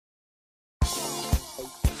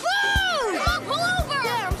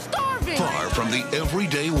from the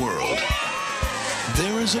everyday world,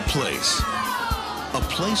 there is a place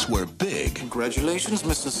where big... Congratulations,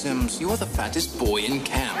 Mr. Sims. You are the fattest boy in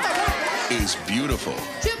camp. ...is beautiful.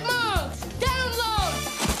 Chipmunks,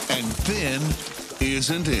 download! And thin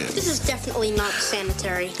isn't it. This is definitely not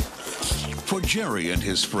sanitary. For Jerry and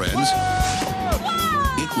his friends,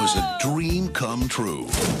 it was a dream come true.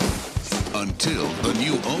 Until the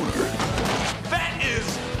new owner... That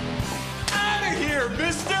is out of here,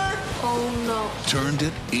 mister! Oh, no. ...turned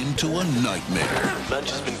it into a nightmare. Lunch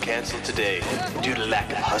has been canceled today due to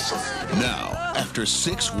lack of hustle. Now, after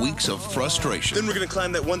 6 weeks of frustration... Then we're gonna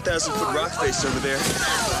climb that 1,000-foot rock face over there.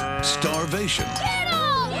 Starvation...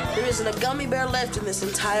 There isn't a gummy bear left in this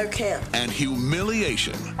entire camp. ...and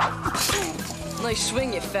humiliation... Nice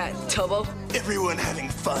swing, you fat tubbo. Everyone having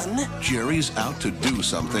fun? Jerry's out to do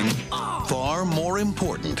something far more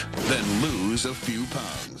important than lose a few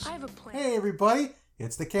pounds. I have a plan. Hey everybody,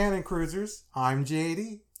 it's the Cannon Cruisers. I'm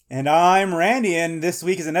JD. And I'm Randy, and this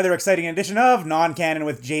week is another exciting edition of Non-Canon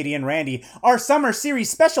with JD and Randy, our summer series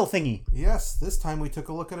special thingy. Yes, this time we took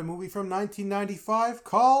a look at a movie from 1995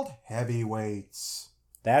 called Heavyweights.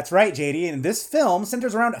 That's right, JD, and this film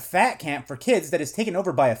centers around a fat camp for kids that is taken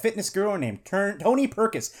over by a fitness guru named Tony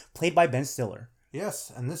Perkis, played by Ben Stiller.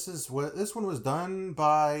 Yes, and this one was done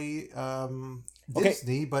by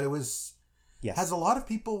Disney, but it was... Yes. Has a lot of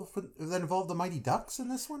people that involved the Mighty Ducks in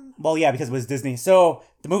this one? Well, yeah, because it was Disney. So,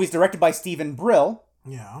 the movie's directed by Stephen Brill.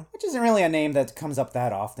 Yeah. Which isn't really a name that comes up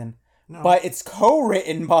that often. No. But it's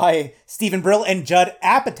co-written by Stephen Brill and Judd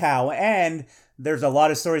Apatow, and there's a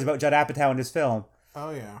lot of stories about Judd Apatow in this film.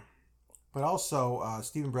 Oh, yeah. But also,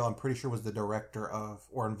 Stephen Brill, I'm pretty sure, was the director of,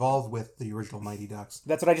 or involved with the original Mighty Ducks.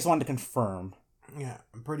 That's what I just wanted to confirm. Yeah,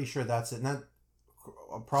 I'm pretty sure that's it. And that,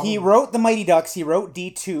 He wrote The Mighty Ducks, he wrote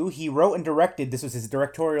D2, he wrote and directed, this was his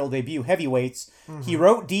directorial debut, Heavyweights. Mm-hmm. He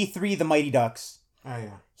wrote D3, The Mighty Ducks. Oh,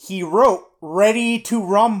 yeah. He wrote Ready to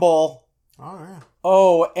Rumble. Oh, yeah.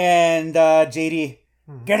 Oh, and JD,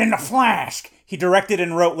 Get in the Flash. He directed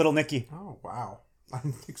and wrote Little Nicky. Oh, wow. I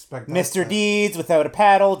didn't expect that. Mr. Deeds, Without a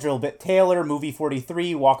Paddle, Drill Bit Taylor, Movie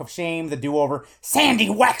 43, Walk of Shame, The Do-Over, Sandy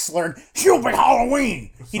Wexler, Hubert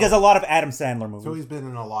Halloween. He does a lot of Adam Sandler movies. So he's been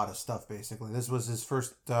in a lot of stuff, basically. This was his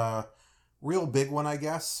first real big one, I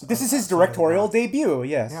guess. This is his directorial debut,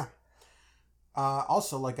 yes. Yeah.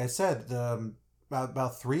 Also, like I said,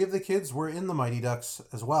 about 3 of the kids were in the Mighty Ducks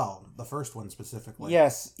as well. The first one specifically.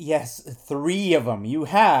 Yes, 3 of them. You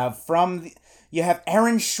have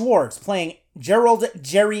Aaron Schwartz playing Gerald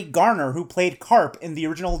Jerry Garner, who played Carp in the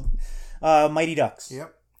original Mighty Ducks.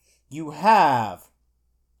 Yep. You have...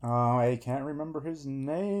 I can't remember his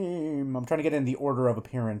name. I'm trying to get in the order of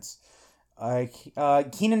appearance.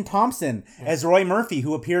 Kenan Thompson as Roy Murphy,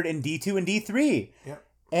 who appeared in D2 and D3. Yep.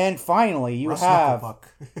 And finally, you Russ have...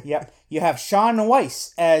 you have Sean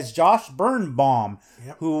Weiss as Josh Birnbaum,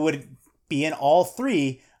 who would be in all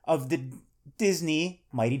 3 of the Disney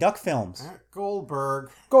Mighty Duck films.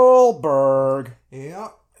 Goldberg. Yeah,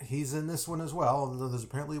 he's in this one as well, although there's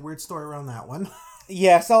apparently a weird story around that one.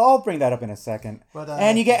 Yes, I'll bring that up in a second. But,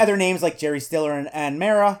 and you get other names like Jerry Stiller and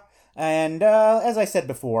Mara, and as I said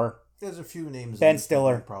before... There's a few names. Ben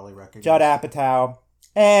Stiller, you probably recognize. Judd Apatow,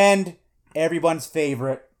 and everyone's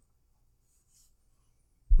favorite...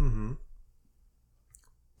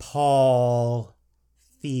 Paul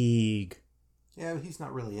Feig. Yeah, he's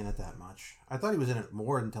not really in it that much. I thought he was in it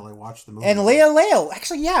more until I watched the movie. And Leah Lale.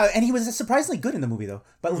 Actually, yeah, and he was surprisingly good in the movie, though.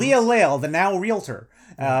 But Leah Lale, the now realtor,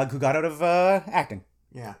 who got out of acting.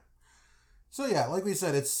 Yeah. So, yeah, like we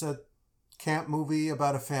said, it's a camp movie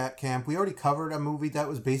about a fat camp. We already covered a movie that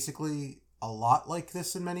was basically a lot like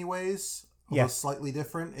this in many ways. Yes. Slightly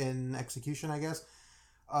different in execution, I guess.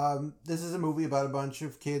 This is a movie about a bunch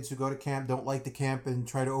of kids who go to camp, don't like the camp, and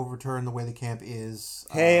try to overturn the way the camp is.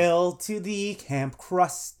 Hail to the Camp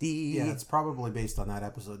Krusty. Yeah, it's probably based on that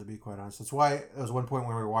episode, to be quite honest. That's why there was one point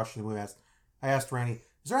when we were watching the movie, I asked Randy,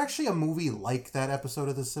 is there actually a movie like that episode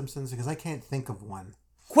of The Simpsons? Because I can't think of one.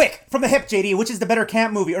 Quick, from the hip, JD, which is the better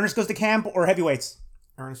camp movie? Ernest Goes to Camp or Heavyweights?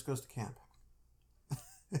 Ernest Goes to Camp.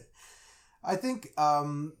 I think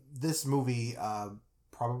this movie...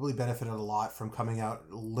 probably benefited a lot from coming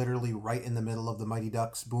out literally right in the middle of the Mighty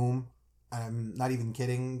Ducks boom. I'm not even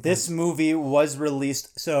kidding. This movie was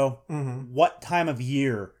released, so what time of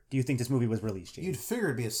year do you think this movie was released, Jake? You'd figure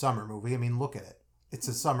it'd be a summer movie. I mean, look at it. It's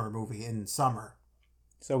a summer movie in summer.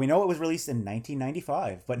 So we know it was released in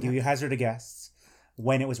 1995, but do you hazard a guess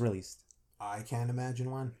when it was released? I can't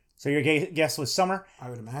imagine when. So your guess was summer?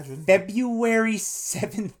 I would imagine. February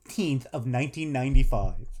 17th of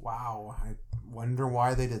 1995. Wow. I wonder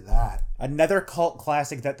why they did that. Another cult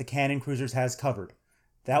classic that the Cannon Cruisers has covered.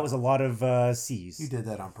 That was a lot of C's. You did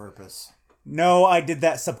that on purpose. No, I did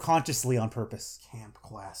that subconsciously on purpose. Camp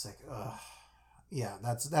classic. Ugh. Yeah,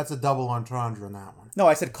 that's a double entendre in that one. No,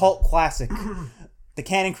 I said cult classic. The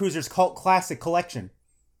Cannon Cruisers Cult Classic Collection.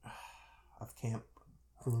 Of camp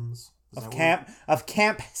films. Of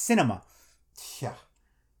camp cinema. Yeah.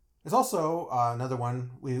 There's also another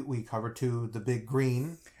one we covered too, The Big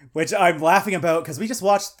Green. Which I'm laughing about because we just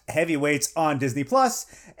watched Heavyweights on Disney Plus,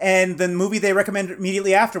 and the movie they recommend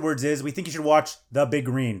immediately afterwards is we think you should watch The Big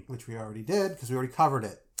Green. Which we already did because we already covered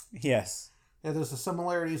it. Yes. Yeah, there's some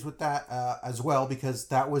similarities with that as well because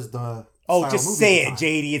that was the Oh, just say it,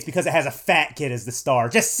 JD. It's because it has a fat kid as the star.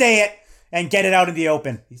 Just say it and get it out in the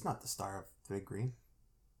open. He's not the star of The Big Green.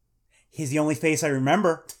 He's the only face I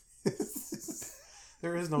remember.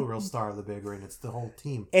 There is no real star of The Big Green. It's the whole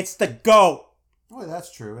team. It's the GOAT. Oh,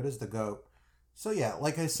 that's true. It is the GOAT. So yeah,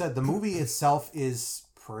 like I said, the movie itself is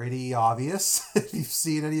pretty obvious. If you've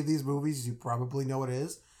seen any of these movies, you probably know it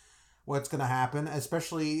is. What's going to happen,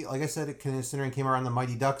 especially, like I said, considering it came around the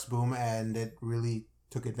Mighty Ducks boom, and it really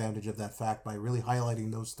took advantage of that fact by really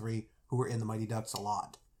highlighting those three who were in the Mighty Ducks a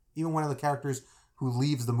lot. Even one of the characters who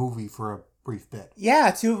leaves the movie for a brief bit. Yeah,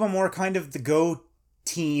 two of them were kind of the GOAT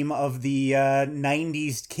team of the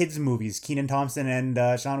 90s kids movies, Kenan Thompson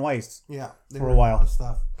and Sean Weiss. Yeah, for a while. A lot of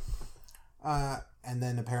stuff. And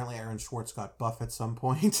then apparently Aaron Schwartz got buff at some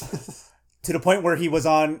point. To the point where he was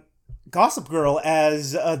on Gossip Girl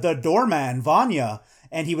as the doorman, Vanya.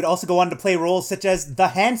 And he would also go on to play roles such as the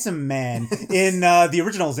handsome man in the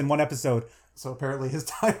originals in one episode. So apparently his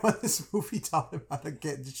time on this movie taught him how to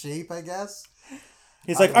get in shape, I guess.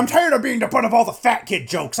 He's like, I'm tired of being the butt of all the fat kid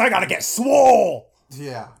jokes. I gotta get swole.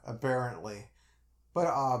 Yeah, apparently. But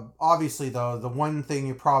obviously, though, the one thing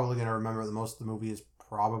you're probably going to remember the most of the movie is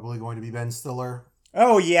probably going to be Ben Stiller.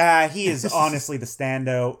 Oh, yeah, he is honestly the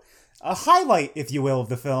standout. A highlight, if you will, of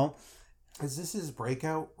the film. Is this his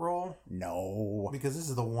breakout role? No. Because this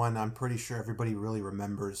is the one I'm pretty sure everybody really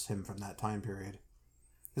remembers him from that time period.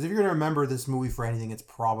 Because if you're going to remember this movie for anything, it's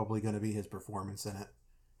probably going to be his performance in it.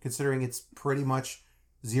 Considering it's pretty much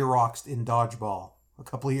Xeroxed in Dodgeball a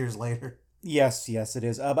couple of years later. Yes, it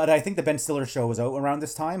is. But I think the Ben Stiller show was out around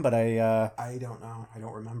this time, but I don't know. I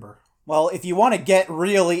don't remember. Well, if you want to get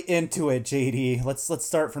really into it, JD, let's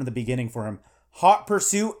start from the beginning for him. Hot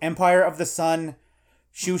Pursuit, Empire of the Sun,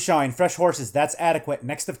 Shoeshine, Fresh Horses, That's Adequate,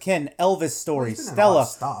 Next of Kin, Elvis Story, Stella,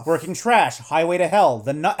 Working Trash, Highway to Hell,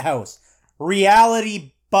 The Nut House,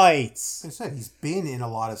 Reality Bites. Like I said, he's been in a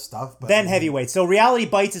lot of stuff. But then Heavyweights. So Reality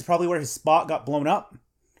Bites is probably where his spot got blown up.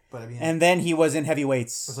 But I mean, and then he was in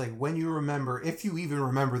Heavyweights. It's like when you remember, if you even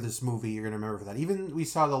remember this movie, you're going to remember for that. Even we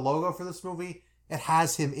saw the logo for this movie, it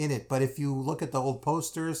has him in it. But if you look at the old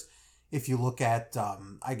posters, if you look at,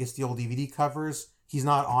 I guess, the old DVD covers, he's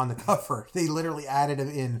not on the cover. They literally added him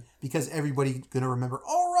in because everybody's going to remember,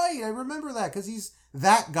 all right, I remember that because he's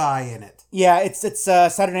that guy in it. Yeah, it's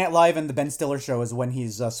Saturday Night Live and the Ben Stiller show is when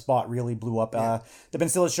his spot really blew up. Yeah. The Ben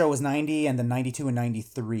Stiller show was 90 and then 92 and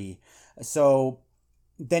 93. So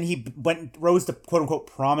then he rose to quote-unquote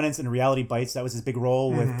prominence in Reality Bites. That was his big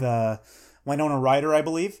role with Winona Ryder, I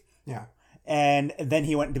believe. Yeah. And then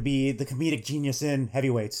he went to be the comedic genius in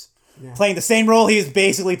Heavyweights. Yeah. Playing the same role he was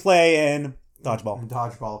basically playing Dodgeball. In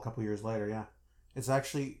Dodgeball a couple years later, yeah. It's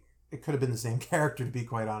actually, it could have been the same character, to be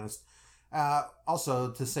quite honest.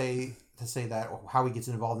 Also, to say that, how he gets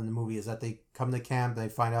involved in the movie is that they come to camp, they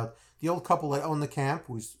find out the old couple that own the camp,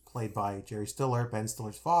 who's played by Jerry Stiller, Ben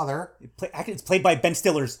Stiller's father. It's played by Ben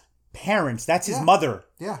Stiller's parents. That's his mother.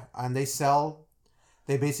 Yeah, and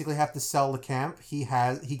they basically have to sell the camp. He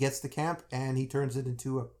gets the camp and he turns it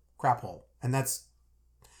into a crap hole. And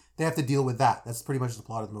they have to deal with that. That's pretty much the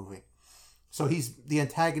plot of the movie. So he's the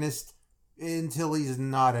antagonist until he's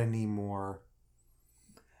not anymore.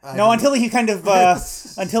 Until he kind of,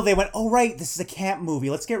 until they went, oh right, this is a camp movie.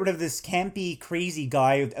 Let's get rid of this campy, crazy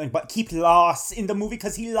guy, but keep Lars in the movie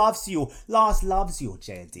because he loves you. Lars loves you,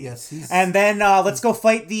 JD. Yes. And then let's go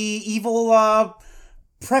fight the evil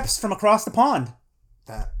preps from across the pond.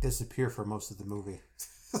 That disappear for most of the movie.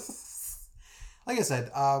 Like I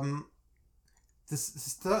said, talk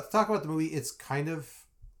about the movie, it's kind of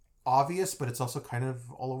obvious, but it's also kind of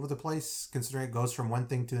all over the place, considering it goes from one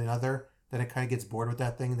thing to another. Then it kind of gets bored with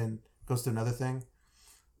that thing, then goes to another thing.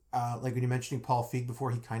 Like when you're mentioning Paul Feig before,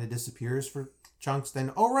 he kind of disappears for chunks.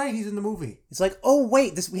 Then, oh right, he's in the movie. It's like, oh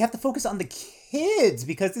wait, we have to focus on the kids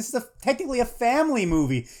because this is technically a family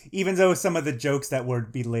movie. Even though some of the jokes that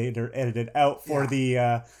would be later edited out for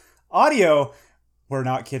the audio were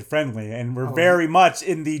not kid friendly, and we're very much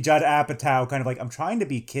in the Judd Apatow kind of like, I'm trying to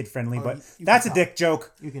be kid friendly, but that's a dick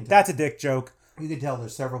joke. That's a dick joke. You can tell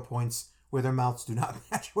there's several points where their mouths do not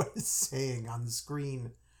match what it's saying on the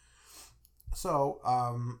screen. So,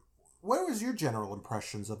 what was your general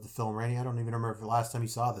impressions of the film, Randy? I don't even remember the last time you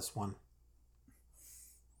saw this one.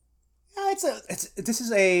 Yeah, this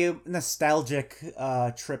is a nostalgic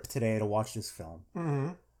trip today to watch this film. Mm-hmm.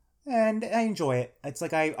 And I enjoy it. It's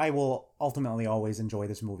like I will ultimately always enjoy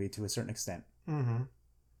this movie to a certain extent. Mm-hmm.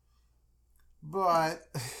 But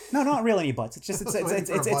no, not really any buts. It's just it's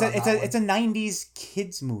a 90s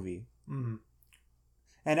kids movie. Mm-hmm.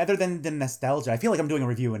 And other than the nostalgia, I feel like I'm doing a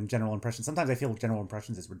review in general impressions. Sometimes I feel general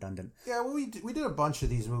impressions is redundant. Yeah, well, we did a bunch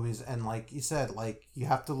of these movies, and like you said, like you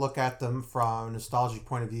have to look at them from a nostalgic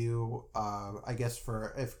point of view. I guess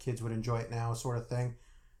for if kids would enjoy it now, sort of thing.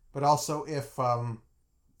 But also if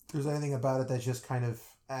there's anything about it that just kind of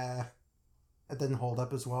it didn't hold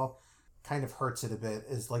up as well, kind of hurts it a bit.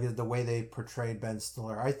 Is like the way they portrayed Ben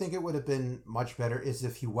Stiller. I think it would have been much better is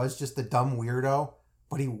if he was just a dumb weirdo,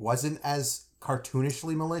 but he wasn't as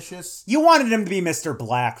cartoonishly malicious. You wanted him to be Mr.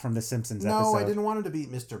 Black from The Simpsons episode. No, I didn't want him to be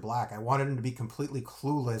Mr. Black. I wanted him to be completely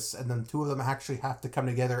clueless, and then two of them actually have to come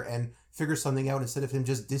together and figure something out instead of him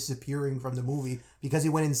just disappearing from the movie because he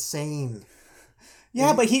went insane.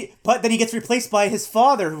 Yeah, but then he gets replaced by his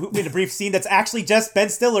father in a brief scene that's actually just Ben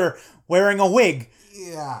Stiller wearing a wig.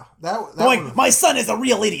 Yeah, that going, my son is a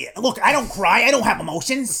real idiot. Look, I don't cry. I don't have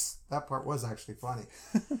emotions. That part was actually funny.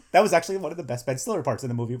 That was actually one of the best Ben Stiller parts in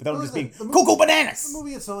the movie, without him just being cuckoo bananas. The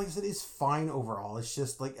movie itself, like I said, is fine overall. It's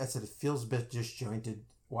just, like I said, it feels a bit disjointed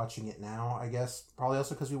watching it now, I guess. Probably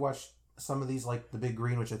also because we watched some of these, like The Big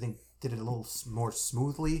Green, which I think did it a little more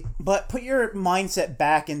smoothly. But put your mindset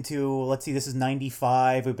back into, let's see, this is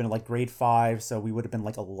 95. We've been like grade 5, so we would have been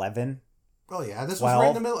like 11. Oh yeah, this was right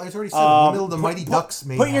in the middle. I already said in the middle of the Mighty Ducks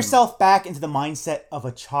mayhem. Put yourself back into the mindset of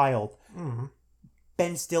a child. Mm-hmm.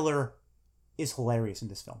 Ben Stiller is hilarious in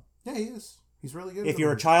this film. Yeah, he is. He's really good. If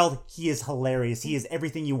you're a child, he is hilarious. He is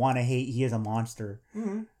everything you want to hate. He is a monster.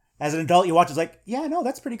 Mm-hmm. As an adult, you watch, it's like, yeah, no,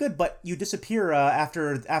 that's pretty good, but you disappear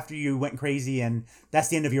after you went crazy, and that's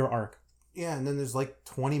the end of your arc. Yeah, and then there's like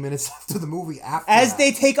 20 minutes after the movie after as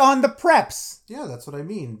they take on the preps. Yeah, that's what I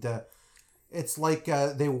mean. It's like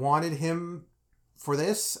they wanted him for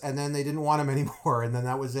this, and then they didn't want him anymore, and then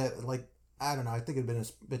that was it. Like, I don't know. I think it'd been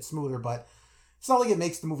a bit smoother, but it's not like it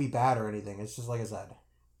makes the movie bad or anything. It's just like I said.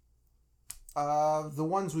 The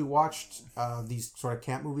ones we watched, these sort of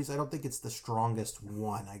camp movies, I don't think it's the strongest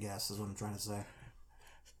one, I guess, is what I'm trying to say.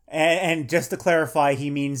 And just to clarify, he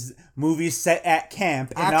means movies set at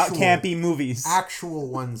camp and not campy movies. Actual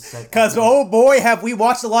ones set at camp. Because, oh boy, have we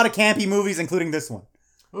watched a lot of campy movies, including this one.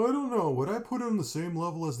 I don't know. Would I put it on the same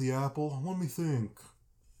level as The Apple? Let me think.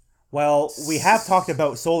 Well, we have talked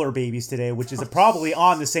about Solar Babies today, which is probably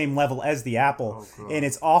on the same level as The Apple in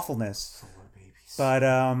its awfulness. Solar Babies.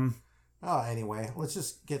 But, anyway, let's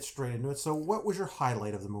just get straight into it. So, what was your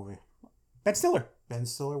highlight of the movie? Ben Stiller. Ben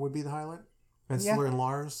Stiller would be the highlight? Ben Stiller and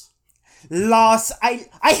Lars? Lars, I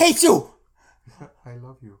hate you! I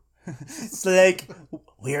love you. It's like,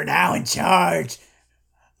 we're now in charge.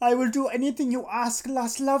 I will do anything you ask.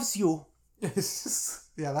 Lars loves you.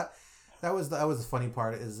 Yeah, that was the funny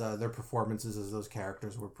part is their performances as those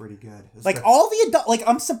characters were pretty good. Like all the adult, like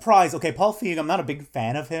I'm surprised. Okay, Paul Feig, I'm not a big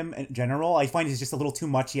fan of him in general. I find he's just a little too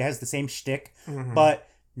much. He has the same shtick. Mm-hmm. But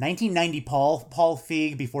 1990 Paul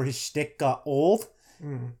Feig, before his shtick got old,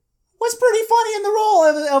 was pretty funny in the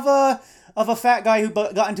role of a fat guy who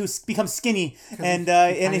got into become skinny and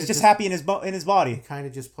is just happy in his body. He kind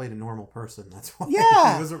of just played a normal person. That's why.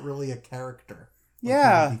 Yeah, he wasn't really a character.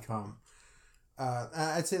 Yeah, become.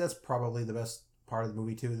 I'd say that's probably the best part of the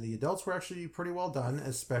movie too. The adults were actually pretty well done,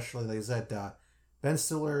 especially like I said, Ben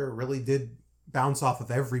Stiller really did bounce off of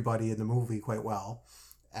everybody in the movie quite well,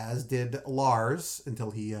 as did Lars until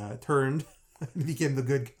he turned and became the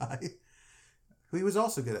good guy. He was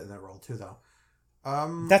also good at that role too, though.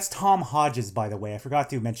 That's Tom Hodges, by the way. I forgot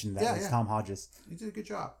to mention that. It's Tom Hodges. He did a good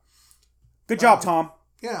job. Good job, Tom.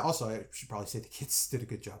 Yeah, also, I should probably say the kids did a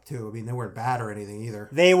good job, too. I mean, they weren't bad or anything, either.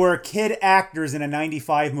 They were kid actors in a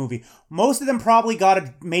 95 movie. Most of them probably got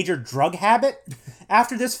a major drug habit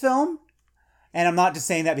after this film. And I'm not just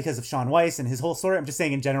saying that because of Shaun Weiss and his whole story. I'm just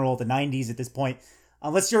saying in general, the 90s at this point.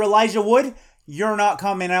 Unless you're Elijah Wood, you're not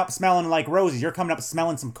coming up smelling like roses. You're coming up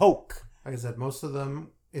smelling some coke. Like I said, most of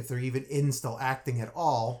them, if they're even in still acting at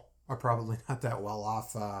all, are probably not that well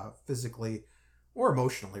off physically or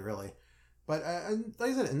emotionally, really. But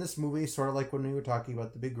like I said, in this movie, sort of like when we were talking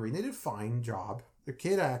about The Big Green, they did a fine job. They're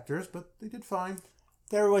kid actors, but they did fine.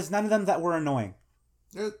 There was none of them that were annoying.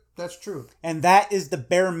 That's true. And that is the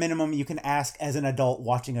bare minimum you can ask as an adult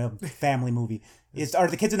watching a family movie. Are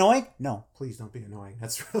the kids annoying? No. Please don't be annoying.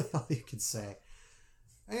 That's really all you can say.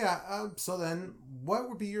 Yeah, so then, what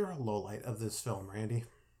would be your lowlight of this film, Randy?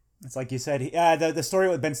 It's like you said, the story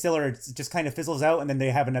with Ben Stiller just kind of fizzles out, and then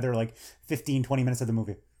they have another, 15, 20 minutes of the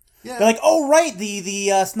movie. Yeah. They're like, oh, right,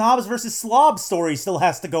 the snobs versus slobs story still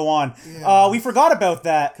has to go on. Yeah. We forgot about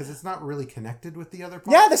that. Because it's not really connected with the other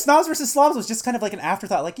part. Yeah, the snobs versus slobs was just kind of like an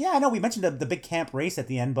afterthought. Like, yeah, I know we mentioned the big camp race at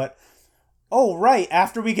the end, but... Oh, right,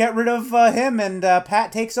 after we get rid of him and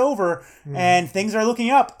Pat takes over and things are looking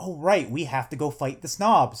up, oh, right, we have to go fight the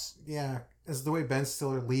snobs. Yeah, as the way Ben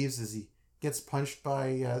Stiller leaves is he gets punched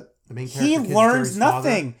by the main character. He learns Jerry's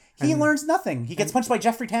nothing. father, He learns nothing. He gets punched by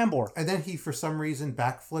Jeffrey Tambor. And then he, for some reason,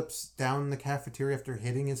 backflips down the cafeteria after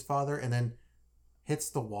hitting his father and then hits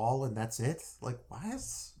the wall and that's it? Like, what?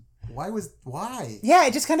 Why? Yeah,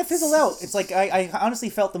 it just kind of fizzled out. It's like, I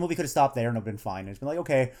honestly felt the movie could have stopped there and have been fine. It's been like,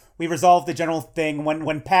 okay, we resolved the general thing.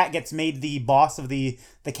 When Pat gets made the boss of the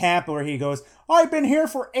camp, where he goes, I've been here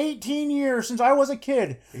for 18 years since I was a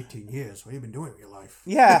kid. 18 years? What have you been doing with your life?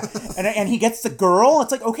 Yeah, and he gets the girl.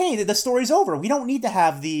 It's like, okay, the story's over. We don't need to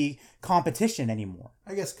have the competition anymore.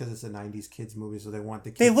 I guess because it's a 90s kids movie, so they want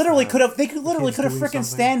the kids. They could have doing freaking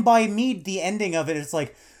Stand By Me the ending of it. It's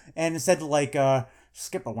like, and it said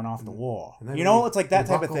Skipper went off the wall. It's like that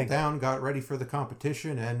type of thing. Down, got ready for the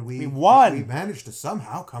competition, and we won. We managed to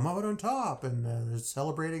somehow come out on top, and they're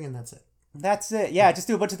celebrating, and that's it. That's it. Yeah, just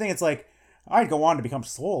do a bunch of things. It's like, I'd go on to become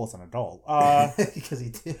swole as an adult. Because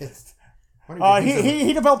he did.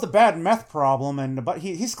 He developed a bad meth problem, but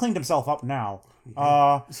he's cleaned himself up now.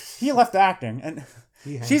 He left acting, and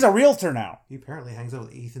she's a realtor now. He apparently hangs out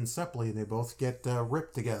with Ethan Suplee, and they both get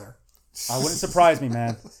ripped together. I wouldn't surprise me,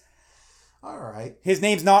 man. All right. His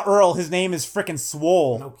name's not Earl. His name is frickin'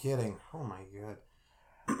 Swole. No kidding. Oh my god.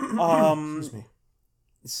 Excuse me.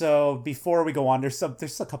 So before we go on, there's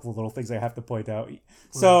a couple of little things I have to point out.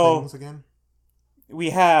 Things again? We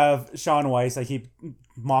have Sean Weiss. I keep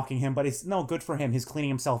mocking him, but it's no good for him. He's cleaning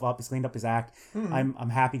himself up. He's cleaned up his act. Mm-hmm. I'm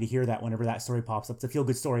happy to hear that whenever that story pops up. It's a feel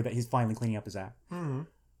good story that he's finally cleaning up his act. Mm-hmm.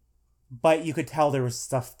 But you could tell there was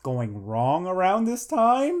stuff going wrong around this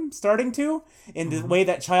time, starting to, in the way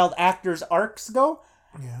that child actors' arcs go.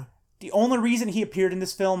 Yeah. The only reason he appeared in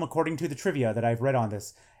this film, according to the trivia that I've read on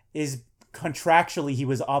this, is contractually he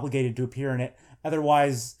was obligated to appear in it.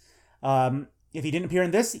 Otherwise, if he didn't appear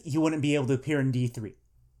in this, he wouldn't be able to appear in D3.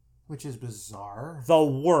 Which is bizarre. The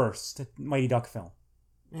worst Mighty Duck film.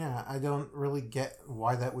 Yeah, I don't really get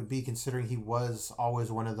why that would be, considering he was always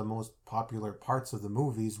one of the most popular parts of the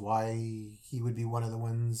movies. Why he would be one of the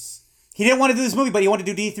ones... He didn't want to do this movie, but he wanted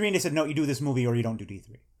to do D3, and they said, no, you do this movie or you don't do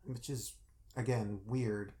D3. Which is, again,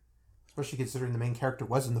 weird. Especially considering the main character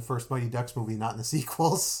was in the first Mighty Ducks movie, not in the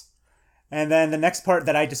sequels. And then the next part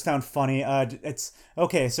that I just found funny, it's...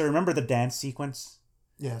 Okay, so remember the dance sequence?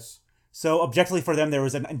 Yes. So, objectively for them, there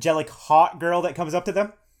was an angelic hot girl that comes up to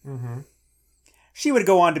them. Mm-hmm. She would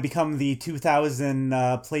go on to become the 2000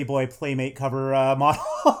 Playboy Playmate cover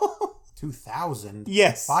model. 2000?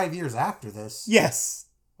 Yes. 5 years after this? Yes.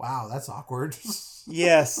 Wow, that's awkward.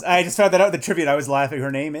 Yes, I just found that out in the trivia. I was laughing.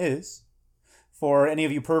 Her name is, for any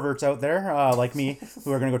of you perverts out there, like me,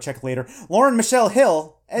 who are going to go check later, Lauren Michelle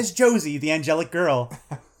Hill as Josie, the angelic girl.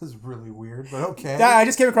 That was really weird, but okay. I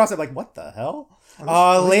just came across it like, what the hell?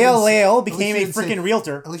 Leia became a freaking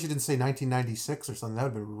realtor. At least you didn't say 1996 or something. That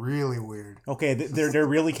would have been really weird. Okay, they're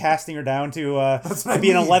really casting her down to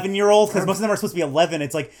be an 11-year-old, because most of them are supposed to be 11.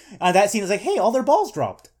 It's like, that scene is like, hey, all their balls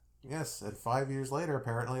dropped. Yes, and 5 years later,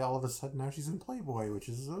 apparently, all of a sudden, now she's in Playboy, which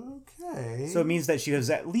is okay. So it means that she was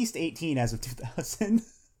at least 18 as of 2000.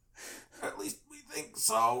 At least we think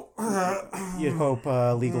so. You'd hope,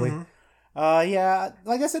 legally. Mm-hmm. Yeah,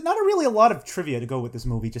 like I said, not really a lot of trivia to go with this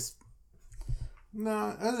movie, just...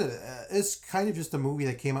 No, it's kind of just a movie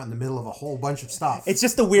that came out in the middle of a whole bunch of stuff. It's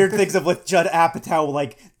just the weird things of with Judd Apatow.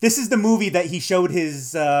 Like, this is the movie that he showed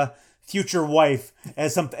his future wife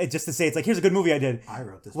as something, just to say, it's like, here's a good movie I did. I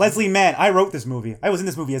wrote this Leslie Mann, I wrote this movie. I was in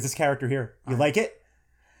this movie as this character here. You like it?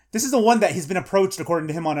 This is the one that has been approached, according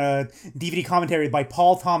to him, on a DVD commentary by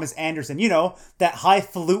Paul Thomas Anderson. You know, that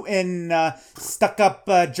highfalutin, stuck-up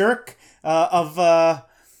jerk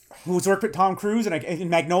who's worked with Tom Cruise in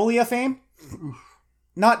Magnolia fame.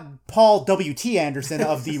 Not Paul W.T. Anderson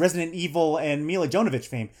of the Resident Evil and Mila Jovovich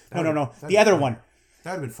fame. No. The other one.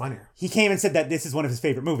 That would have been funnier. He came and said that this is one of his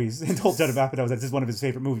favorite movies and told Judd Apatow that this is one of his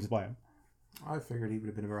favorite movies by him. I figured he would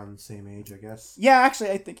have been around the same age, I guess. Yeah, actually,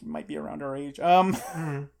 I think he might be around our age.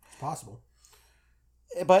 Possible.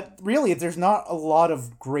 But really, there's not a lot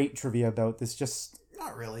of great trivia about this. Just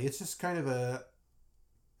not really. It's just kind of a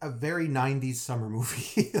very 90s summer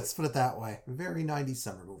movie. Let's put it that way. A very 90s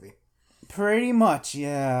summer movie. Pretty much,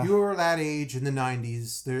 yeah. You were that age in the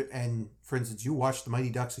 90s, and for instance, you watched The Mighty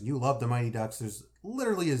Ducks and you loved The Mighty Ducks. There's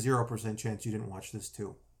literally a 0% chance you didn't watch this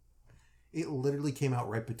too. It literally came out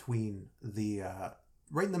right between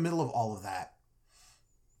right in the middle of all of that.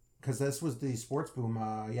 Because this was the sports boom.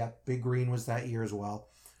 Big Green was that year as well.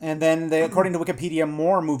 And then, according to Wikipedia,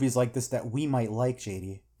 more movies like this that we might like,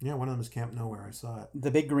 JD. Yeah, one of them is Camp Nowhere. I saw it.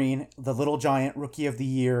 The Big Green, The Little Giant, Rookie of the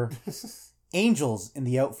Year, Angels in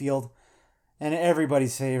the Outfield, and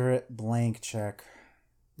everybody's favorite, Blank Check.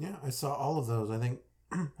 Yeah, I saw all of those. I think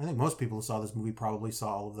most people who saw this movie probably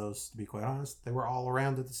saw all of those, to be quite honest. They were all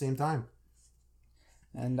around at the same time.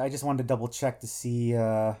 And I just wanted to double check to see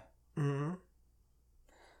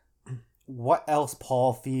what else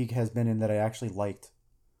Paul Feig has been in that I actually liked.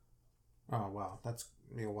 Oh, wow. That's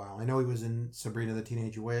a while. I know he was in Sabrina the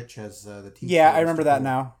Teenage Witch as the teacher. Yeah, I remember that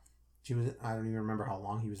now. I don't even remember how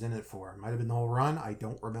long he was in it for. It might have been the whole run. I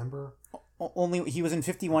don't remember. Only he was in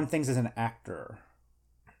 51 Things as an actor.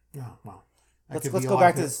 Oh, well. Let's go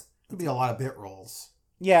back to this. Could be a lot of bit roles.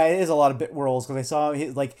 Yeah, it is a lot of bit roles because I saw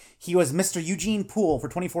he was Mr. Eugene Poole for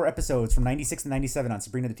 24 episodes from 96 to 97 on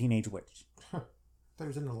Sabrina the Teenage Witch. I thought he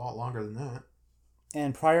was in a lot longer than that.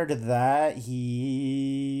 And prior to that,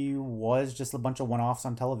 he was just a bunch of one-offs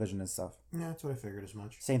on television and stuff. Yeah, that's what I figured as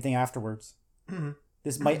much. Same thing afterwards. Mm-hmm.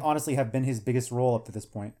 This might honestly have been his biggest role up to this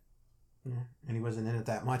point. Yeah, and he wasn't in it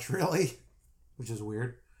that much, really, which is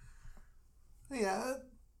weird. Yeah,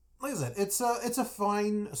 like I said, it's a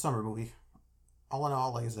fine summer movie. All in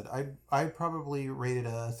all, like I said, I'd probably rate it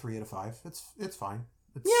a 3 out of 5. It's fine.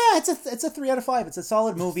 It's a 3 out of 5. It's a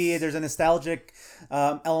solid movie. There's a nostalgic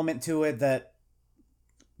element to it that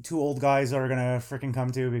two old guys are gonna freaking come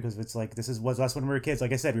to because it's like this was us when we were kids.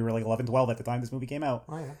 Like I said, we were like 11, 12 at the time this movie came out.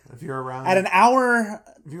 Oh yeah, if you're around at an hour.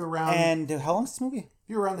 If you're around, and how long's this movie? If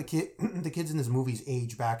you're around the kids in this movie's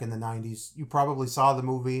age back in the 90s, you probably saw the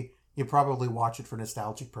movie. You probably watch it for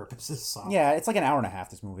nostalgic purposes. So. Yeah, it's like an hour and a half.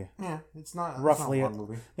 This movie. Yeah, it's not roughly it's not a long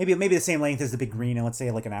movie. Maybe the same length as The Big Green, and let's say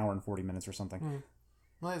like an hour and 40 minutes or something.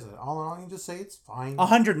 What is it? All in all, you can just say it's fine.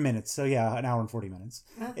 100 minutes, so yeah, an hour and 40 minutes.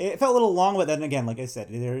 Yeah. It felt a little long, but then again, like I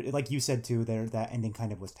said, like you said too, that ending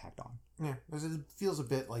kind of was tacked on. Yeah, it feels a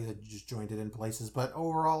bit like it just jointed in places, but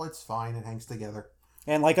overall, it's fine. It hangs together.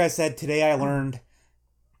 And like I said, today I learned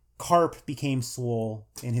Carp became swole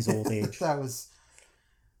in his old age. That was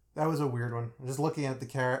a weird one. Just looking at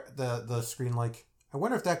the screen, like, I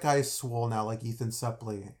wonder if that guy's swole now, like Ethan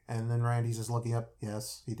Suplee. And then Randy's just looking up.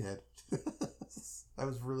 Yes, he did. That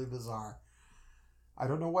was really bizarre. I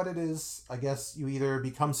don't know what it is. I guess you either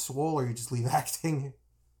become swole or you just leave acting.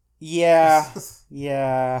 Yeah.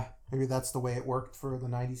 Yeah. Maybe that's the way it worked for the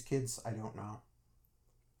 90s kids. I don't know.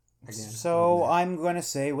 Again, so I'm going to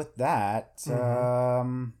say with that,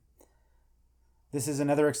 this is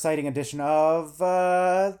another exciting edition of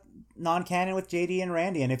Non-Canon with JD and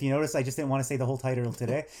Randy. And if you notice, I just didn't want to say the whole title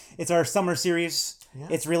today. It's our summer series. Yeah.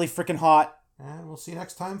 It's really freaking hot. And we'll see you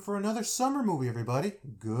next time for another summer movie, everybody.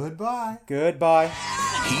 Goodbye. Goodbye.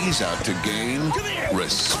 He's out to gain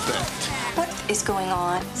respect. What is going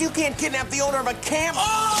on? You can't kidnap the owner of a camp.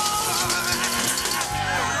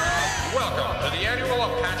 Welcome to the annual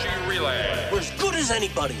Apache Relay. We're as good as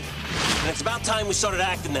anybody. And it's about time we started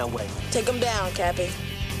acting that way. Take him down, Cappy.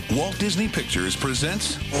 Walt Disney Pictures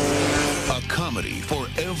presents a comedy for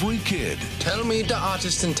every kid. Tell me the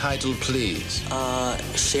artist and title, please.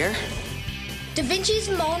 Cher? Da Vinci's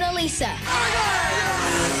Mona Lisa.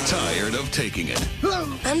 Tired of taking it.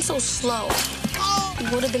 I'm so slow. It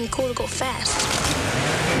would have been cool to go fast.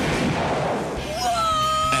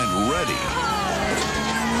 And ready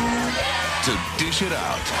to dish it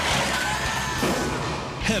out.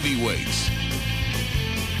 Heavyweights.